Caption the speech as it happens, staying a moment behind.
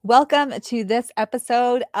Welcome to this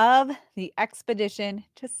episode of the Expedition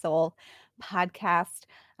to Soul podcast.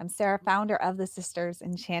 I'm Sarah, founder of the Sisters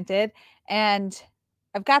Enchanted, and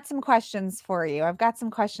I've got some questions for you.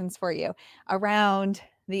 Around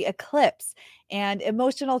the eclipse and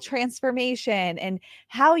emotional transformation and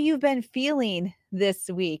how you've been feeling this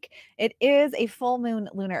week. It is a full moon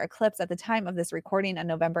lunar eclipse at the time of this recording on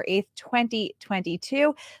November 8th,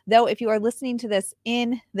 2022. Though if you are listening to this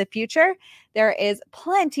in the future, there is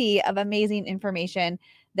plenty of amazing information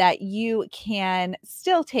that you can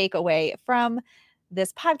still take away from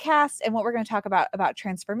this podcast and what we're going to talk about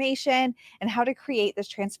transformation and how to create this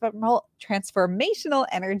transformational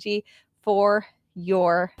energy for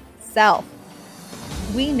yourself.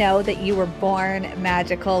 We know that you were born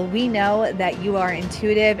magical. We know that you are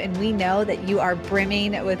intuitive, and we know that you are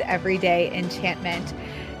brimming with everyday enchantment.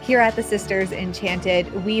 Here at the Sisters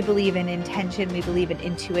Enchanted, we believe in intention, we believe in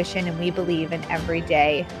intuition, and we believe in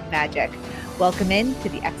everyday magic. Welcome in to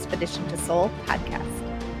the Expedition to Soul podcast.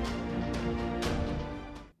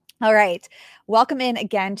 All right. Welcome in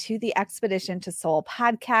again to the Expedition to Soul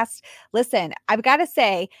podcast. Listen, I've got to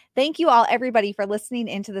say, thank you all, everybody, for listening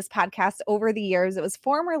into this podcast over the years. It was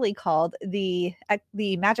formerly called the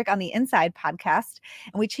Magic on the Inside podcast,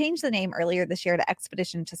 and we changed the name earlier this year to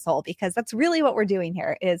Expedition to Soul because that's really what we're doing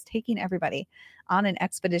here, is taking everybody on an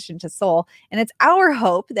expedition to soul. And it's our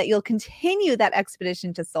hope that you'll continue that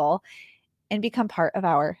expedition to soul and become part of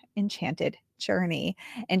our enchanted journey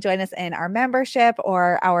and join us in our membership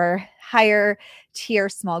or our higher tier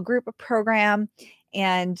small group program,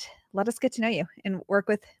 and let us get to know you and work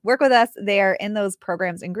with us there in those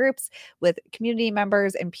programs and groups with community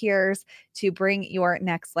members and peers to bring your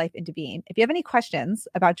next life into being. If you have any questions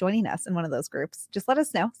about joining us in one of those groups, just let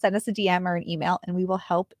us know. Send us a DM or an email and we will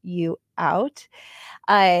help you out.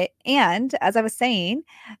 And as I was saying,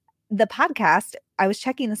 the podcast, I was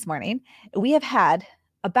checking this morning, we have had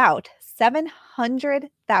about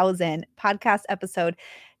 700,000 podcast episode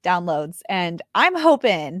downloads. And I'm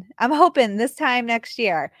hoping this time next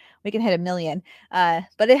year we can hit 1 million.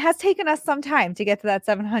 But it has taken us some time to get to that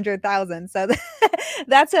 700,000. So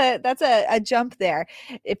that's a jump there.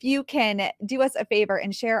 If you can do us a favor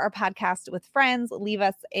and share our podcast with friends, leave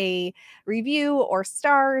us a review or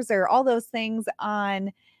stars or all those things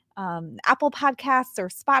on Apple Podcasts or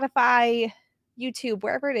Spotify, YouTube,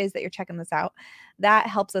 wherever it is that you're checking this out. That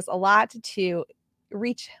helps us a lot to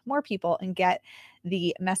reach more people and get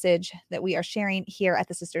the message that we are sharing here at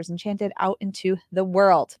the Sisters Enchanted out into the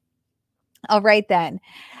world. All right, then.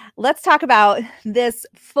 Let's talk about this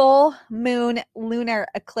full moon lunar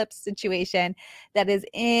eclipse situation that is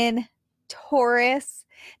in Taurus.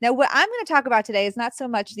 Now, what I'm going to talk about today is not so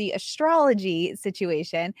much the astrology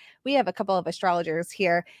situation. We have a couple of astrologers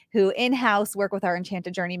here who in-house work with our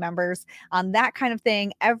Enchanted Journey members on that kind of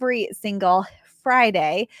thing every single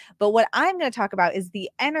Friday. But what I'm going to talk about is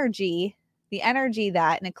the energy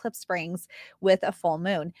that an eclipse brings with a full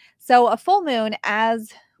moon. So a full moon,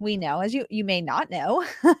 as we know, as you may not know,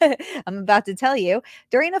 I'm about to tell you,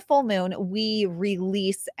 during a full moon, we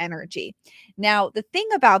release energy. Now, the thing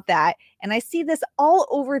about that, and I see this all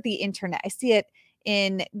over the internet, I see it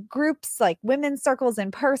in groups like women's circles in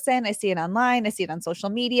person, I see it online, I see it on social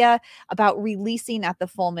media about releasing at the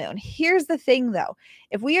full moon. Here's the thing though,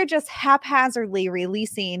 if we are just haphazardly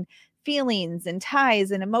releasing feelings and ties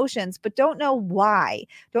and emotions, but don't know why,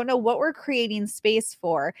 don't know what we're creating space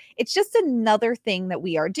for, it's just another thing that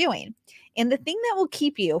we are doing. And the thing that will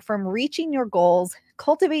keep you from reaching your goals,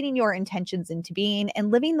 cultivating your intentions into being, and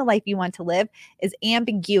living the life you want to live is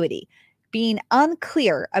ambiguity. Being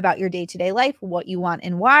unclear about your day-to-day life, what you want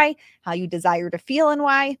and why, how you desire to feel and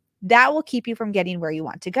why, that will keep you from getting where you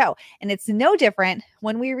want to go. And it's no different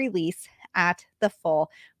when we release at the full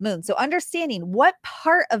moon. So understanding what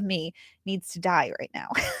part of me needs to die right now,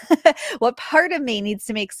 what part of me needs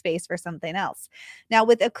to make space for something else. Now,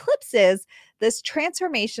 with eclipses, this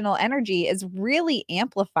transformational energy is really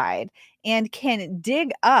amplified and can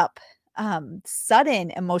dig up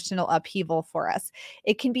sudden emotional upheaval for us.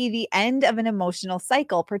 It can be the end of an emotional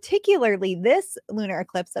cycle, particularly this lunar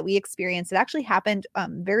eclipse that we experienced. It actually happened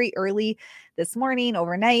very early this morning,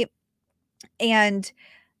 overnight. And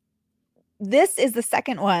this is the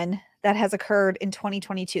second one that has occurred in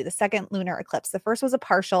 2022, the second lunar eclipse. The first was a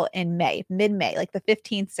partial in May, mid-May, like the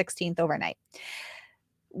 15th, 16th overnight.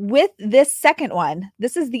 With this second one,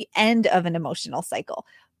 this is the end of an emotional cycle.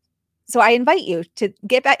 So I invite you to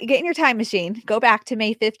get in your time machine, go back to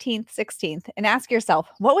May 15th, 16th, and ask yourself,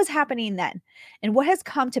 what was happening then? And what has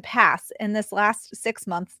come to pass in this last 6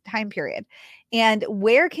 month time period? And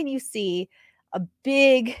where can you see a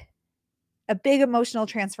big a big emotional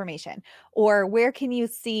transformation? Or where can you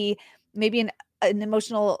see maybe an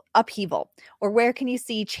emotional upheaval? Or where can you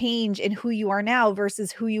see change in who you are now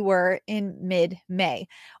versus who you were in mid-May?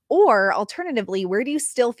 Or alternatively, where do you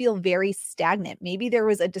still feel very stagnant? Maybe there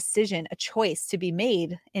was a decision, a choice to be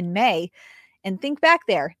made in May, and think back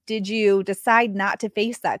there. Did you decide not to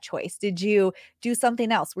face that choice? Did you do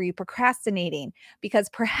something else? Were you procrastinating? Because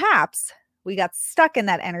perhaps we got stuck in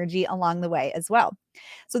that energy along the way as well.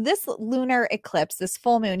 So, this lunar eclipse, this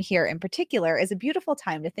full moon here in particular, is a beautiful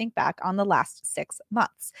time to think back on the last 6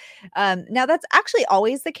 months. Now, that's actually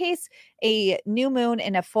always the case. A new moon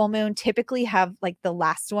and a full moon typically have like the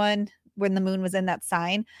last one when the moon was in that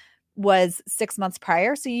sign was 6 months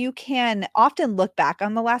prior. So you can often look back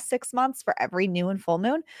on the last 6 months for every new and full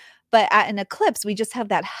moon. But at an eclipse, we just have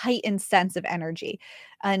that heightened sense of energy.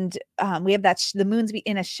 And we have that the moon's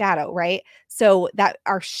in a shadow, right? So that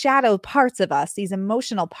our shadow parts of us, these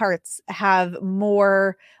emotional parts, have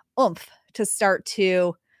more oomph to start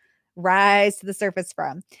to rise to the surface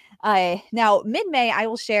from. Now, mid-May, I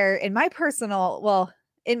will share in my personal, well,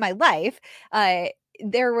 in my life, uh,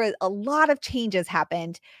 there were a lot of changes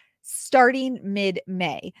happened starting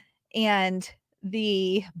mid-May, and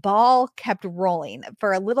the ball kept rolling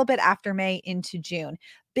for a little bit after May into June.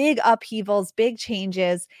 Big upheavals, big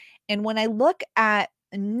changes. And when I look at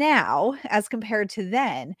now as compared to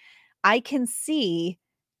then, I can see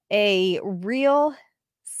a real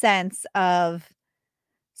sense of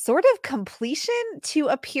sort of completion to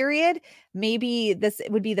a period. Maybe this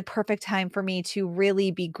would be the perfect time for me to really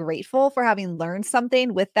be grateful for having learned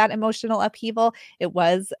something with that emotional upheaval. It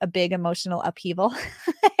was a big emotional upheaval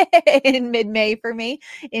in mid-May for me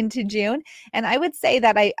into June. And I would say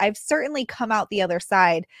that I've certainly come out the other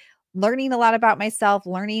side learning a lot about myself,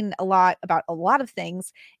 learning a lot about a lot of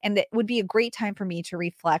things. And it would be a great time for me to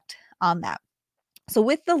reflect on that. So,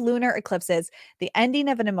 with the lunar eclipses, the ending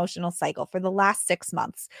of an emotional cycle for the last 6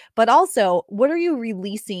 months, but also what are you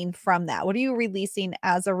releasing from that? What are you releasing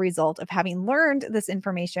as a result of having learned this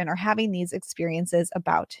information or having these experiences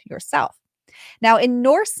about yourself? Now, in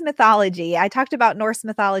Norse mythology, I talked about Norse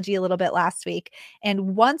mythology a little bit last week,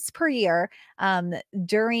 and once per year,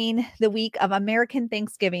 during the week of American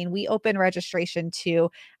Thanksgiving, we open registration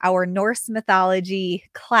to our Norse mythology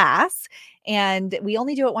class, and we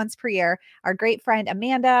only do it once per year. Our great friend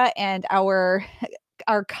Amanda and our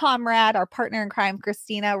comrade, our partner in crime,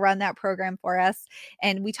 Christina, run that program for us.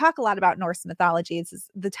 And we talk a lot about Norse mythology. It's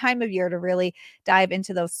the time of year to really dive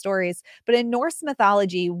into those stories. But in Norse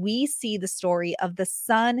mythology, we see the story of the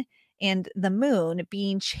sun and the moon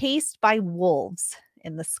being chased by wolves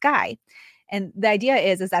in the sky. And the idea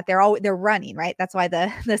is that they're running, right? That's why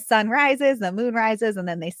the sun rises, the moon rises, and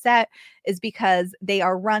then they set, is because they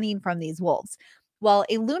are running from these wolves. Well,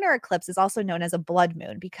 a lunar eclipse is also known as a blood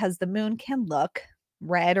moon because the moon can look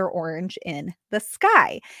red or orange in the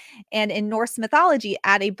sky. And in Norse mythology,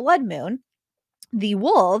 at a blood moon, the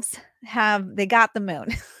wolves they got the moon.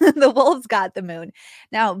 The wolves got the moon.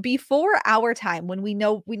 Now, before our time, when we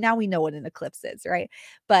know what an eclipse is, right?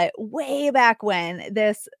 But way back when,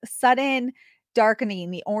 this sudden darkening,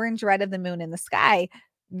 the orange red of the moon in the sky,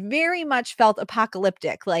 very much felt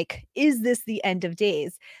apocalyptic. Like, is this the end of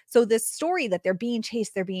days? So this story that they're being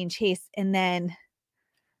chased, and then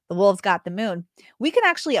the wolves got the moon. We can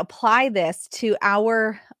actually apply this to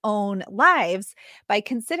our own lives by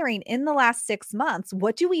considering in the last 6 months,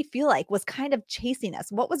 what do we feel like was kind of chasing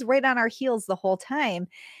us? What was right on our heels the whole time?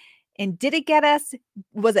 And did it get us?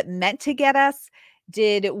 Was it meant to get us?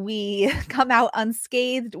 Did we come out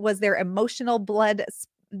unscathed? Was there emotional blood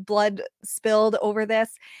spilled over this?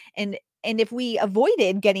 And if we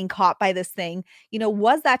avoided getting caught by this thing,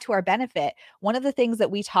 was that to our benefit? One of the things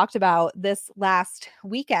that we talked about this last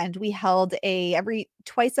weekend, we held every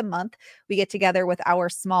twice a month, we get together with our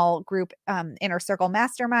small group, Inner Circle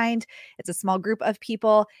Mastermind. It's a small group of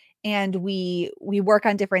people, and we work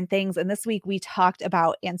on different things. And this week we talked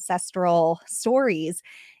about ancestral stories.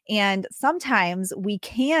 And sometimes we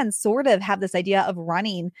can sort of have this idea of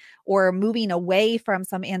running or moving away from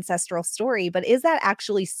some ancestral story, but is that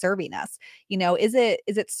actually serving us? Is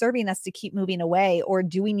it serving us to keep moving away, or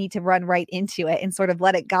do we need to run right into it and sort of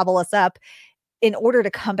let it gobble us up in order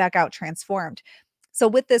to come back out transformed? So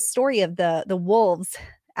with this story of the wolves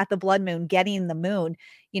at the blood moon getting the moon,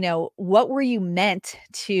 what were you meant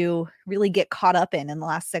to really get caught up in the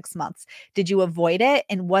last 6 months? Did you avoid it?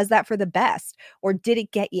 And was that for the best? Or did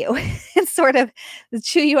it get you and sort of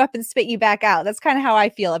chew you up and spit you back out? That's kind of how I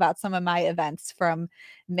feel about some of my events from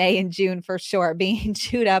May and June, for sure, being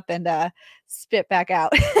chewed up and spit back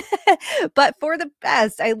out. But for the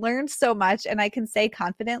best, I learned so much, and I can say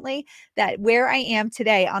confidently that where I am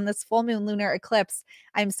today on this full moon lunar eclipse,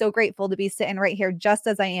 I'm so grateful to be sitting right here just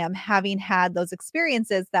as I am, having had those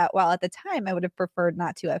experiences that, while at the time I would have preferred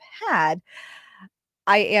not to have had,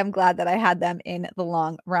 I am glad that I had them in the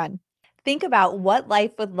long run. Think about what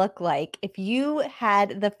life would look like if you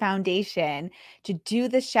had the foundation to do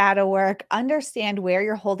the shadow work, understand where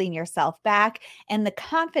you're holding yourself back, and the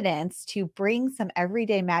confidence to bring some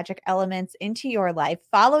everyday magic elements into your life,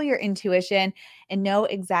 follow your intuition, and know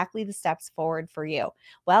exactly the steps forward for you.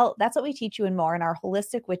 Well, that's what we teach you and more in our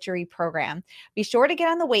Holistic Witchery program. Be sure to get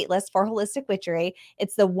on the wait list for Holistic Witchery.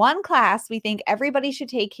 It's the one class we think everybody should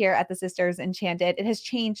take here at the Sisters Enchanted. It has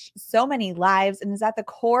changed so many lives and is at the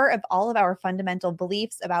core of all of our fundamental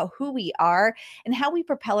beliefs about who we are and how we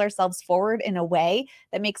propel ourselves forward in a way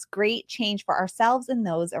that makes great change for ourselves and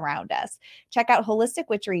those around us. Check out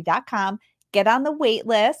holisticwitchery.com, get on the wait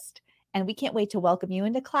list, and we can't wait to welcome you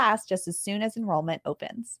into class just as soon as enrollment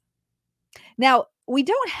opens. Now, we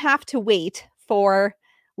don't have to wait for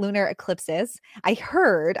lunar eclipses. I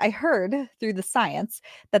heard through the science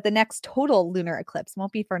that the next total lunar eclipse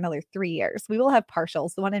won't be for another 3 years. We will have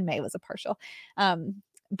partials. The one in May was a partial.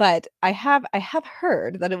 But I have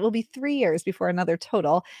heard that it will be 3 years before another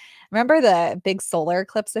total. Remember the big solar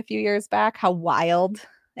eclipse a few years back? How wild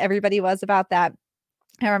everybody was about that.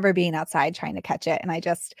 I remember being outside trying to catch it, and I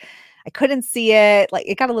couldn't see it. Like,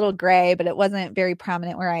 it got a little gray, but it wasn't very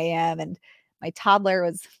prominent where I am. And my toddler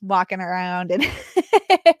was walking around, and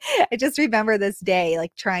I just remember this day,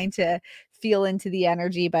 like trying to feel into the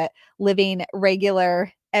energy, but living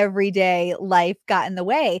regular everyday life got in the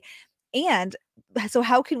way. And so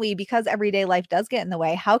how can we, because everyday life does get in the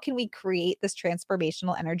way, how can we create this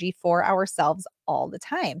transformational energy for ourselves all the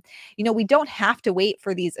time? We don't have to wait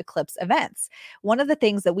for these eclipse events. One of the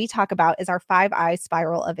things that we talk about is our 5-eye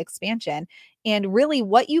spiral of expansion. And really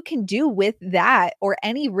what you can do with that, or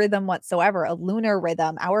any rhythm whatsoever, a lunar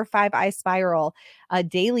rhythm, our 5-eye spiral, a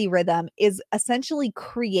daily rhythm, is essentially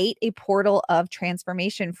create a portal of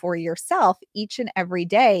transformation for yourself each and every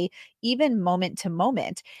day, even moment to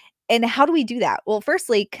moment. And how do we do that? Well,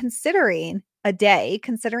 firstly, considering a day,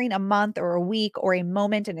 considering a month or a week or a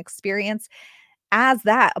moment, an experience as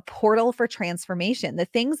that, a portal for transformation. The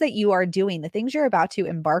things that you are doing, the things you're about to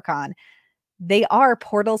embark on, they are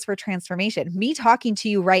portals for transformation. Me talking to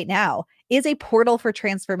you right now is a portal for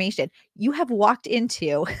transformation. You have walked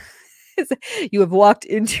into You have walked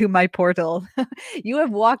into my portal. You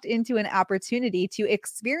have walked into an opportunity to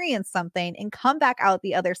experience something and come back out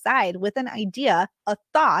the other side with an idea, a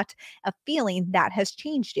thought, a feeling that has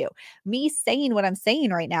changed you. Me saying what I'm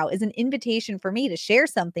saying right now is an invitation for me to share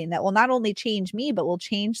something that will not only change me, but will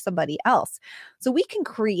change somebody else. So we can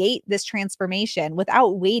create this transformation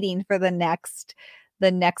without waiting for the next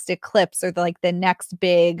eclipse or the next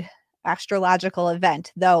big astrological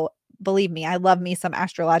event. Though, believe me, I love me some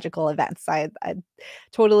astrological events. I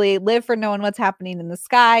totally live for knowing what's happening in the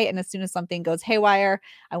sky. And as soon as something goes haywire,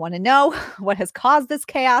 I want to know what has caused this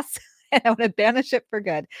chaos and I want to banish it for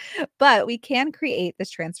good. But we can create this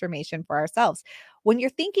transformation for ourselves. When you're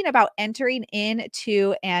thinking about entering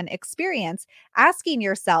into an experience, asking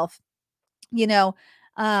yourself, you know,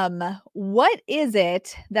 what is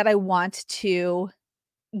it that I want to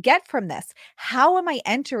get from this? How am I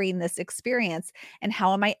entering this experience and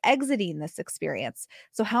how am I exiting this experience?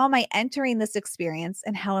 So, how am I entering this experience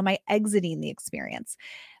and how am I exiting the experience?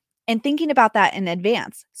 And thinking about that in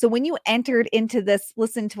advance. So, when you entered into this,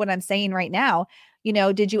 listen to what I'm saying right now,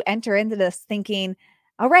 did you enter into this thinking,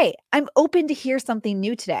 all right, I'm open to hear something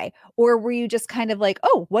new today? Or were you just kind of like,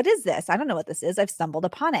 oh, what is this? I don't know what this is. I've stumbled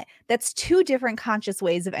upon it. That's two different conscious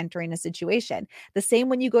ways of entering a situation. The same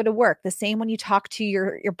when you go to work, the same when you talk to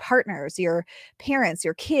your partners, your parents,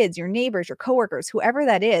 your kids, your neighbors, your coworkers, whoever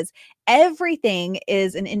that is. Everything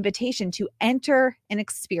is an invitation to enter an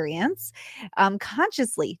experience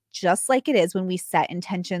consciously, just like it is when we set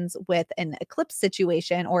intentions with an eclipse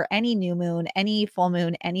situation or any new moon, any full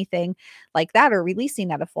moon, anything like that, or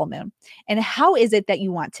releasing at a full moon. And how is it that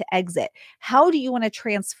you want to exit? How do you want to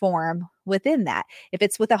transform within that? If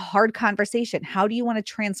it's with a hard conversation, how do you want to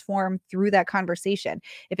transform through that conversation?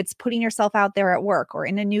 If it's putting yourself out there at work or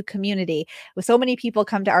in a new community, with so many people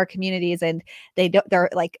come to our communities and they're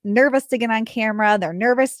like nervous to get on camera, they're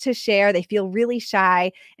nervous to share, they feel really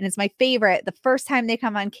shy. And it's my favorite, the first time they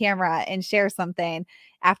come on camera and share something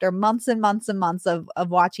after months and months and months of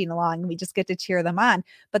watching along, we just get to cheer them on.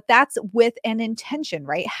 But that's with an intention,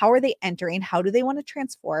 right? How are they entering? How do they want to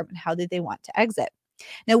transform? And how do they want to exit?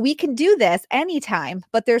 Now, we can do this anytime,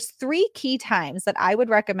 but there's 3 key times that I would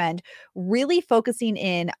recommend really focusing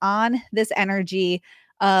in on this energy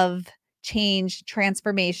of change,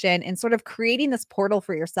 transformation, and sort of creating this portal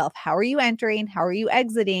for yourself. How are you entering? How are you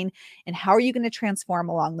exiting? And how are you going to transform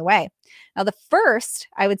along the way? Now, the first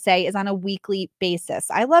I would say is on a weekly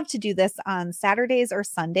basis. I love to do this on Saturdays or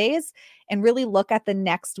Sundays and really look at the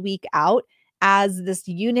next week out as this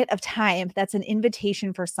unit of time that's an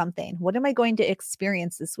invitation for something. What am I going to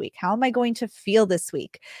experience this week? How am I going to feel this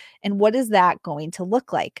week? And what is that going to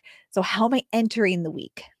look like? So, how am I entering the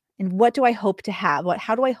week? And what do I hope to have?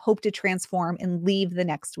 How do I hope to transform and leave the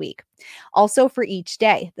next week? Also, for each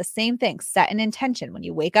day, the same thing, set an intention when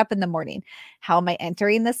you wake up in the morning. How am I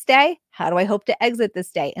entering this day? How do I hope to exit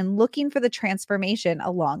this day? And looking for the transformation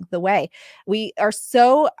along the way.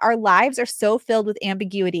 Our lives are so filled with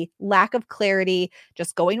ambiguity, lack of clarity,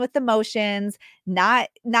 just going with the motions, not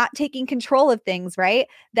taking control of things, right?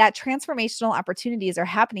 That transformational opportunities are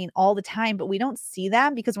happening all the time, but we don't see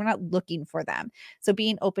them because we're not looking for them. So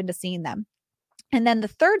being open to seeing them. And then the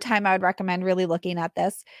third time I would recommend really looking at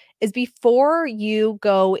this is before you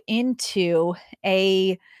go into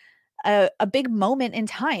a big moment in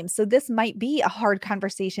time. So this might be a hard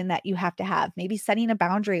conversation that you have to have, maybe setting a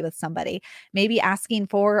boundary with somebody, maybe asking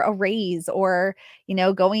for a raise, or,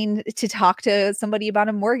 going to talk to somebody about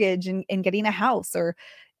a mortgage and getting a house, or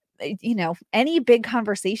any big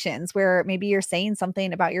conversations where maybe you're saying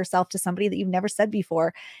something about yourself to somebody that you've never said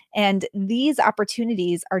before. And these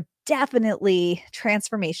opportunities are definitely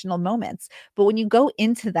transformational moments. But when you go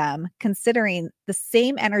into them, considering the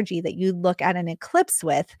same energy that you look at an eclipse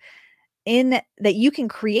with, in that you can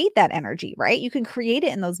create that energy, right? You can create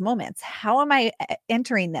it in those moments. How am I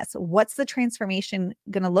entering this? What's the transformation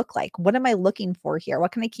going to look like? What am I looking for here?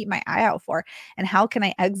 What can I keep my eye out for? And how can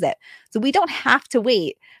I exit? So we don't have to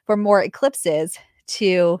wait for more eclipses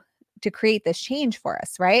to create this change for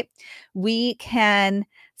us, right? We can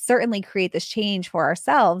certainly create this change for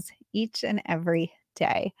ourselves each and every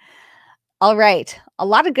day. All right, a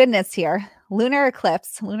lot of goodness here. Lunar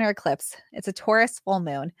eclipse. It's a Taurus full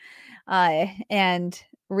moon, and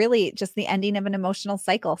really just the ending of an emotional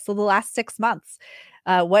cycle. So the last 6 months,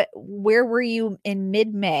 where were you in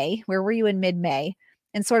mid-May? Where were you in mid-May?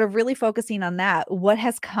 And sort of really focusing on that. What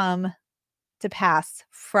has come to pass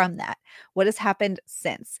from that? What has happened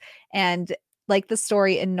since? And like the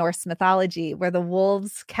story in Norse mythology, where the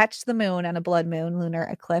wolves catch the moon on a blood moon, lunar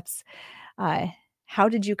eclipse. Uh, how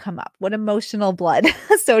did you come up? What emotional blood,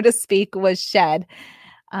 so to speak, was shed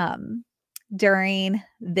um, during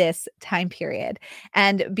this time period?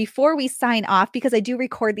 And before we sign off, because I do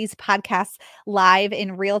record these podcasts live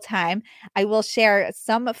in real time, I will share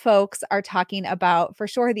some folks are talking about for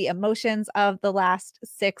sure the emotions of the last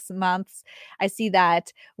 6 months. I see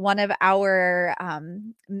that one of our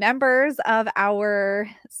members of our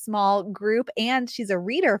small group, and she's a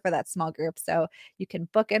reader for that small group, so you can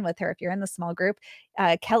book in with her if you're in the small group.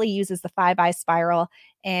 Kelly uses the 5-eye spiral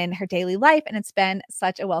in her daily life, and it's been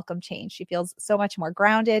such a welcome change. She feels so much more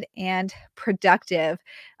grounded and productive.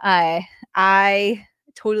 I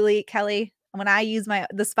totally, Kelly, when I use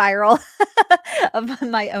the spiral of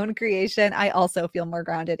my own creation, I also feel more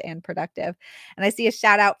grounded and productive. And I see a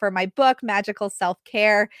shout out for my book, Magical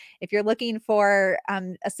Self-Care. If you're looking for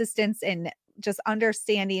assistance in just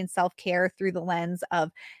understanding self-care through the lens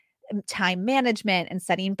of time management and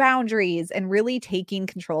setting boundaries and really taking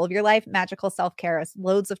control of your life, Magical Self-Care has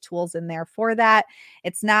loads of tools in there for that.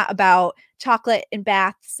 It's not about chocolate and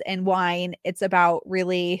baths and wine. It's about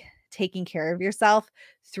really taking care of yourself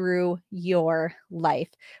through your life.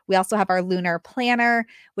 We also have our lunar planner,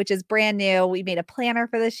 which is brand new. We made a planner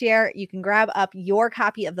for this year. You can grab up your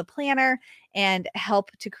copy of the planner and help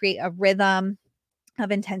to create a rhythm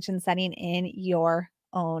of intention setting in your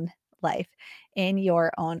own life.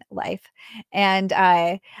 And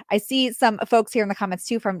I see some folks here in the comments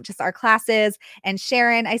too from just our classes, and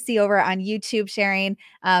Sharon, I see over on YouTube sharing.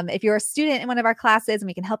 If you're a student in one of our classes and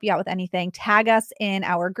we can help you out with anything, tag us in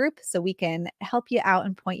our group so we can help you out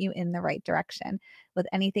and point you in the right direction with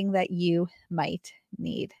anything that you might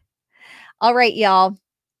need. All right, y'all.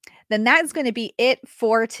 Then that's going to be it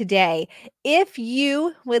for today. If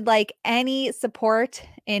you would like any support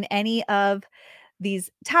in any of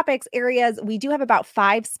these topics, areas, we do have about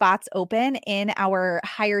 5 spots open in our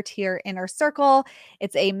higher tier inner circle.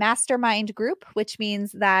 It's a mastermind group, which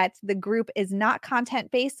means that the group is not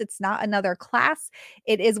content based. It's not another class.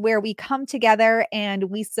 It is where we come together and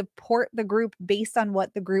we support the group based on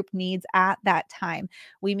what the group needs at that time.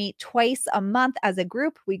 We meet twice a month as a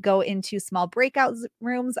group. We go into small breakout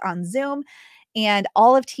rooms on Zoom, and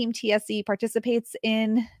all of Team TSC participates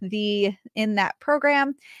in that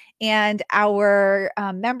program. And our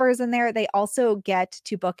members in there, they also get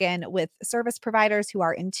to book in with service providers who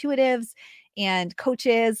are intuitives and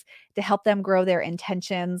coaches to help them grow their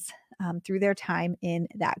intentions through their time in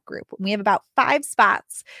that group. We have about 5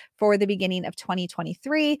 spots for the beginning of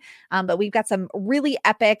 2023, but we've got some really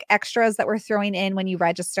epic extras that we're throwing in when you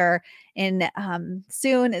register in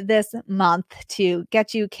soon this month to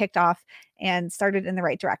get you kicked off and started in the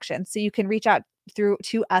right direction. So you can reach out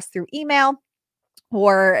to us through email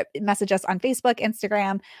or message us on Facebook,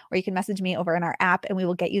 Instagram, or you can message me over in our app and we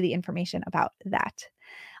will get you the information about that.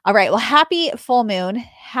 All right. Well, happy full moon.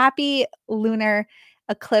 Happy lunar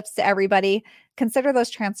eclipse to everybody. Consider those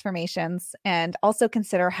transformations and also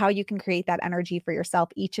consider how you can create that energy for yourself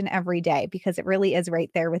each and every day, because it really is right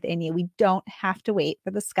there within you. We don't have to wait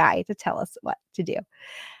for the sky to tell us what to do.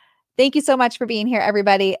 Thank you so much for being here,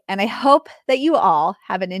 everybody. And I hope that you all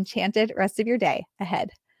have an enchanted rest of your day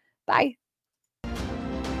ahead. Bye.